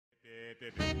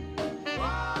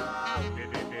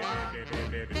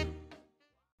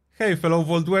Hey fellow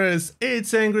Vault Wearers,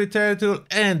 it's Angry Turtle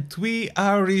and we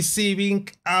are receiving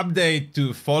update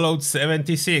to Fallout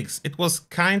 76. It was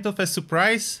kind of a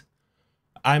surprise.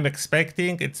 I'm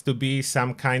expecting it to be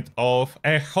some kind of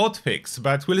a hotfix,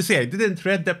 but we'll see. I didn't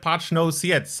read the patch notes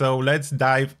yet, so let's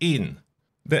dive in.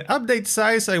 The update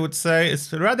size, I would say,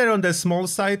 is rather on the small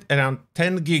side, around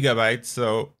 10 gigabytes,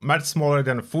 so much smaller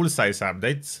than full-size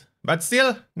updates, but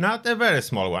still not a very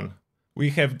small one.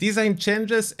 We have design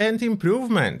changes and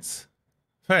improvements.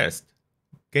 First,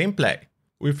 gameplay.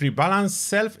 We've rebalanced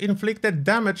self-inflicted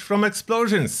damage from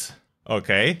explosions.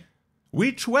 Okay.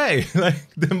 Which way?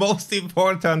 Like the most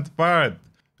important part.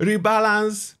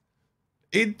 Rebalance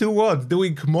into what?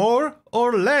 Doing more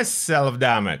or less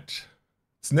self-damage?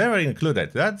 It's never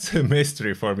included. That's a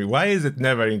mystery for me. Why is it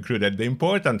never included? The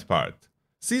important part.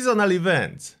 Seasonal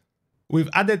events. We've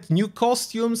added new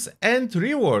costumes and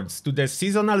rewards to the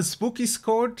seasonal Spooky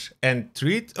Scourge and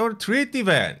Treat or Treat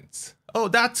events. Oh,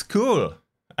 that's cool.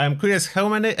 I'm curious how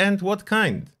many and what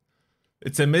kind.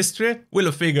 It's a mystery.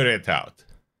 We'll figure it out.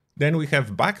 Then we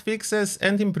have bug fixes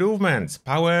and improvements.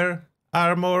 Power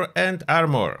armor and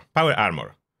armor. Power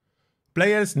armor.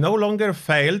 Players no longer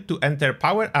fail to enter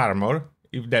power armor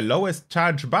if the lowest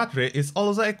charge battery is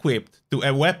also equipped to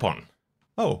a weapon.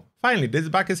 Oh, finally this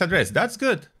bug is addressed. That's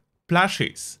good.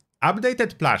 Plushies.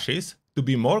 Updated plushies to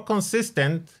be more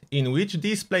consistent in which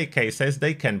display cases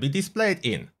they can be displayed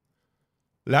in.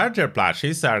 Larger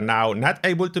plushies are now not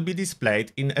able to be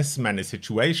displayed in as many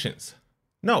situations.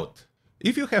 Note,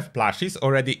 if you have plushies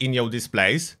already in your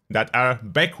displays that are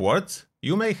backwards,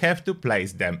 you may have to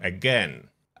place them again.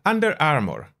 Under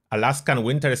Armor. Alaskan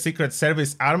Winter Secret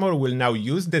Service armor will now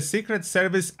use the Secret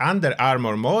Service Under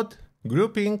Armor mode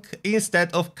grouping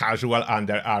instead of casual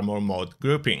Under Armor mode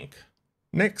grouping.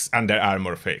 Next Under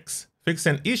Armor fix. Fix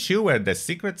an issue where the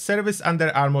Secret Service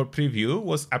Under Armor preview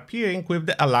was appearing with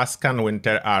the Alaskan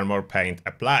Winter Armor paint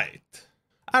applied.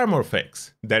 Armor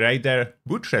fix. The Raider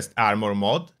Buttressed Armor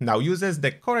mod now uses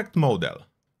the correct model.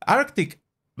 Arctic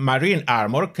Marine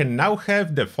Armor can now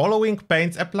have the following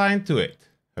paints applied to it.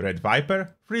 Red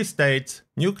Viper, Free States,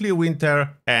 Nuclear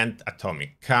Winter, and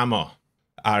Atomic Camo.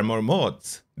 Armor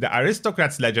mods. The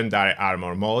Aristocrats Legendary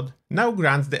Armor mod now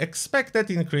grants the expected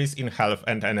increase in health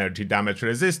and energy damage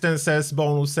resistances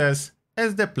bonuses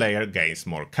as the player gains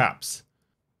more caps.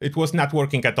 It was not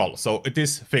working at all, so it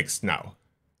is fixed now.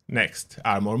 Next,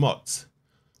 armor mods.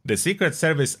 The Secret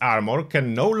Service armor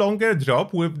can no longer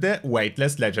drop with the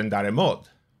Weightless Legendary mod.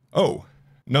 Oh,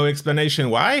 no explanation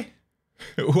why?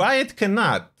 Why it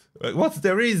cannot? What's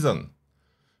the reason?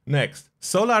 Next,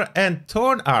 Solar and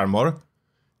Torn armor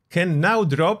can now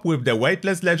drop with the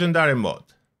Weightless Legendary mod.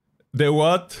 The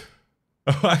what?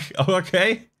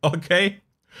 Okay.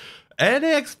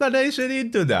 Any explanation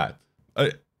into that?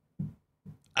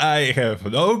 I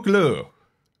have no clue.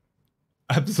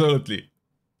 Absolutely.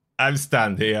 I'm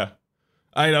stunned here.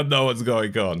 I don't know what's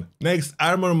going on. Next,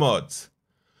 armor mods.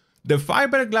 The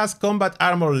Fiberglass Combat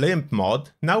Armor Limp mod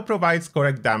now provides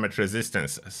correct damage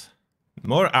resistances.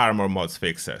 More armor mods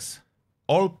fixes.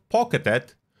 All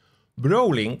pocketed,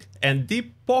 brawling, and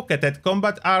deep-pocketed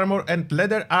combat armor and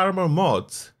leather armor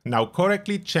mods now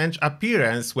correctly change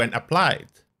appearance when applied.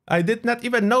 I did not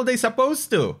even know they supposed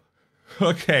to.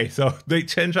 Okay, so they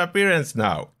change appearance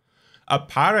now.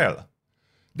 Apparel.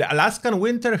 The Alaskan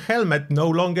Winter Helmet no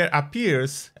longer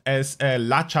appears as a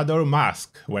Lachador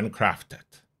mask when crafted.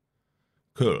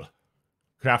 Cool.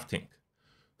 Crafting.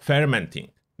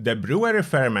 Fermenting. The brewery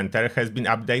fermenter has been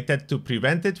updated to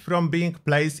prevent it from being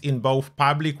placed in both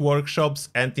public workshops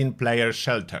and in player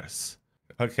shelters.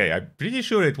 Okay, I'm pretty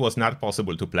sure it was not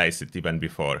possible to place it even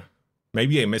before.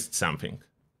 Maybe I missed something.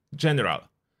 General.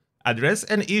 Address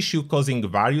an issue causing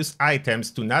various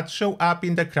items to not show up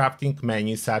in the crafting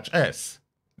menu, such as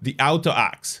the Auto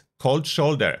Axe, Cold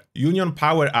Shoulder, Union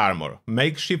Power Armor,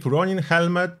 Makeshift Ronin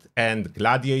Helmet, and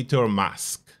Gladiator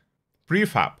Mask.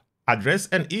 Prefab. Address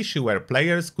an issue where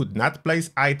players could not place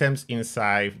items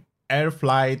inside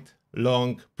Airflight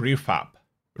Long Prefab.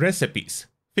 Recipes.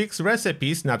 Fix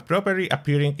recipes not properly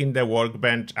appearing in the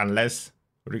workbench unless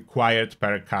required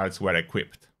per cards were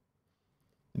equipped.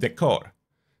 Decor.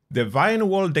 The Vine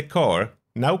Wall decor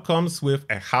now comes with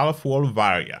a half-wall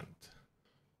variant.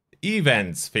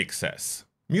 Events fixes.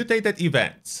 Mutated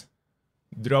events.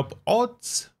 Drop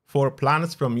odds for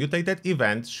plans from mutated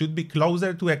events should be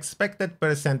closer to expected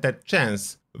percentage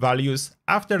chance values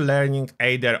after learning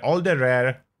either all the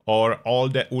rare or all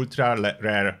the ultra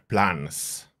rare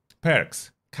plans.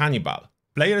 Perks. Cannibal.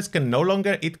 Players can no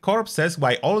longer eat corpses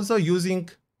while also using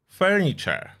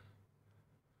furniture.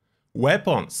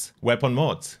 Weapons, weapon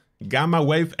mods. Gamma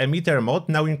wave emitter mod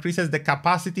now increases the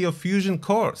capacity of fusion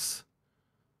cores.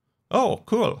 Oh,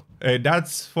 cool.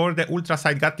 That's for the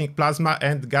ultraside Gatling plasma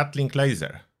and Gatling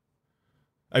laser.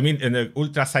 I mean, an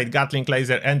ultraside Gatling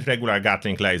laser and regular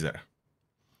Gatling laser.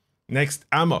 Next,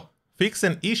 ammo. Fix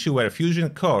an issue where fusion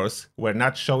cores were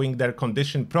not showing their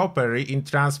condition properly in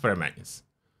transfer menus.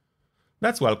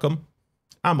 That's welcome.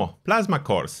 Ammo. Plasma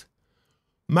cores.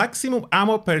 Maximum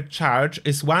ammo per charge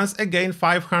is once again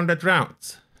 500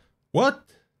 rounds. What?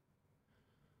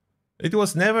 It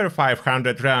was never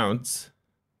 500 rounds.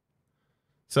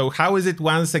 So how is it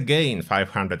once again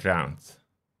 500 rounds?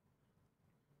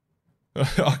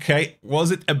 Okay,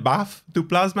 was it a buff to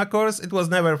plasma cores? It was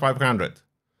never 500.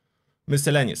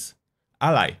 Miscellaneous.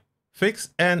 Ally.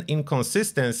 Fix an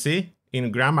inconsistency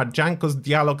in Grandma Janko's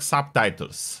dialogue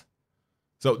subtitles.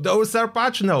 So those are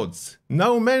patch notes.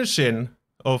 No mention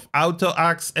of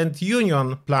Auto-Axe and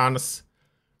Union plans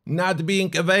not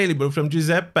being available from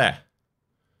Giuseppe.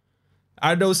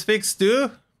 Are those fixed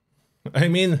too? I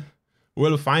mean,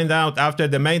 we'll find out after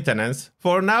the maintenance.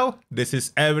 For now, this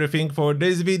is everything for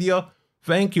this video.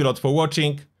 Thank you a lot for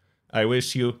watching. I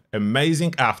wish you an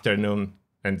amazing afternoon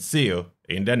and see you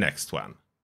in the next one.